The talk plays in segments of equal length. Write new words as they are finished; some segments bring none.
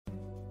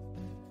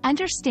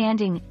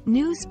Understanding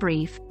News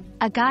Brief,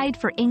 a guide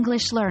for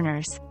English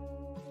learners.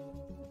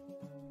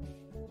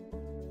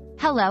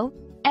 Hello,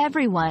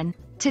 everyone.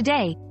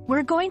 Today,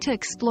 we're going to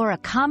explore a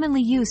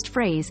commonly used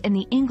phrase in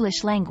the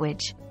English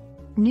language,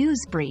 news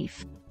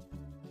brief.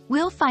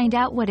 We'll find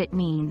out what it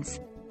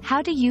means,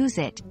 how to use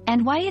it,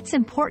 and why it's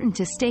important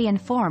to stay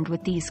informed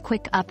with these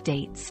quick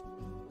updates.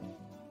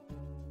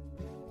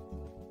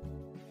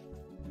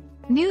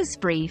 News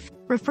brief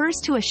refers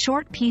to a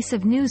short piece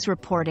of news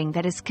reporting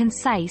that is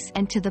concise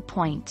and to the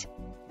point.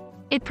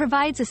 It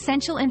provides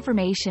essential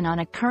information on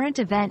a current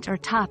event or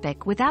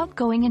topic without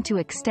going into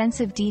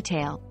extensive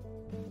detail.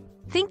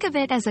 Think of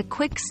it as a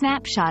quick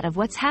snapshot of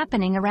what's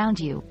happening around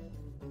you.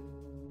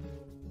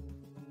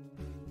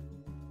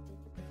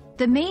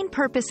 The main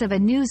purpose of a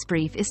news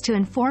brief is to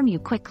inform you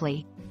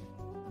quickly.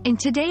 In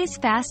today's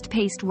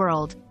fast-paced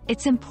world,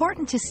 it's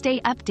important to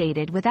stay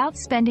updated without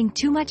spending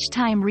too much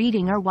time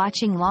reading or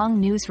watching long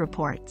news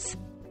reports.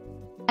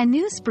 A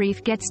news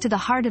brief gets to the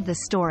heart of the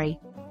story,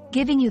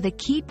 giving you the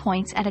key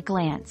points at a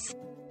glance.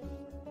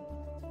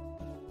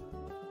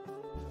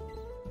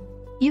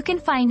 You can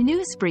find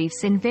news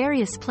briefs in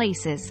various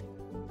places,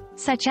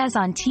 such as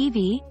on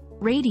TV,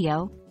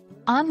 radio,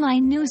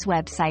 online news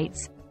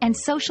websites, and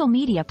social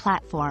media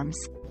platforms.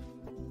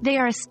 They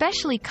are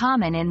especially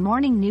common in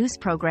morning news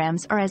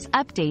programs or as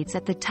updates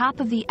at the top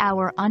of the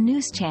hour on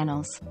news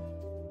channels.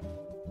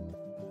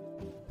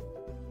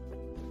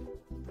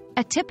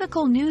 A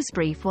typical news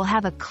brief will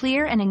have a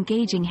clear and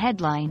engaging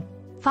headline,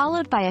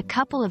 followed by a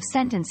couple of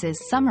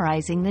sentences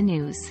summarizing the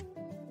news.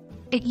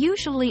 It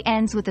usually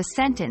ends with a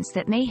sentence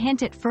that may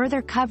hint at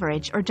further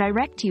coverage or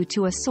direct you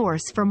to a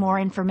source for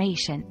more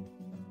information.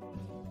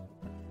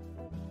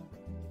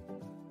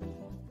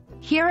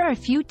 Here are a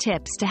few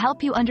tips to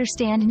help you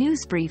understand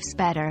news briefs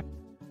better.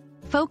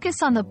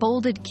 Focus on the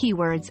bolded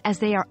keywords as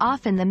they are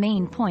often the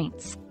main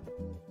points.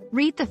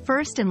 Read the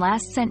first and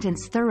last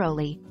sentence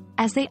thoroughly,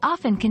 as they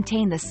often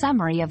contain the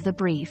summary of the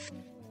brief.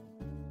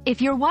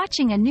 If you're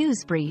watching a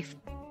news brief,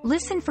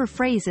 listen for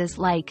phrases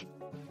like,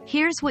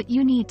 "Here's what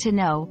you need to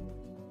know,"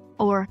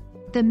 or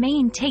 "the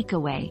main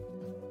takeaway."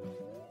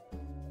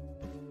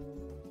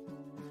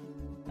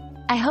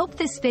 I hope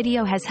this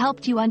video has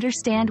helped you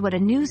understand what a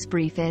news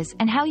brief is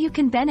and how you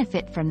can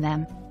benefit from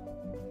them.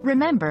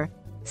 Remember,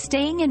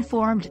 staying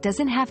informed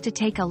doesn't have to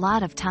take a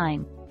lot of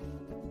time.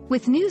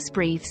 With news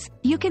briefs,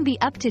 you can be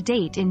up to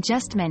date in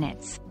just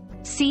minutes.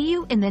 See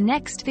you in the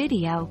next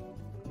video.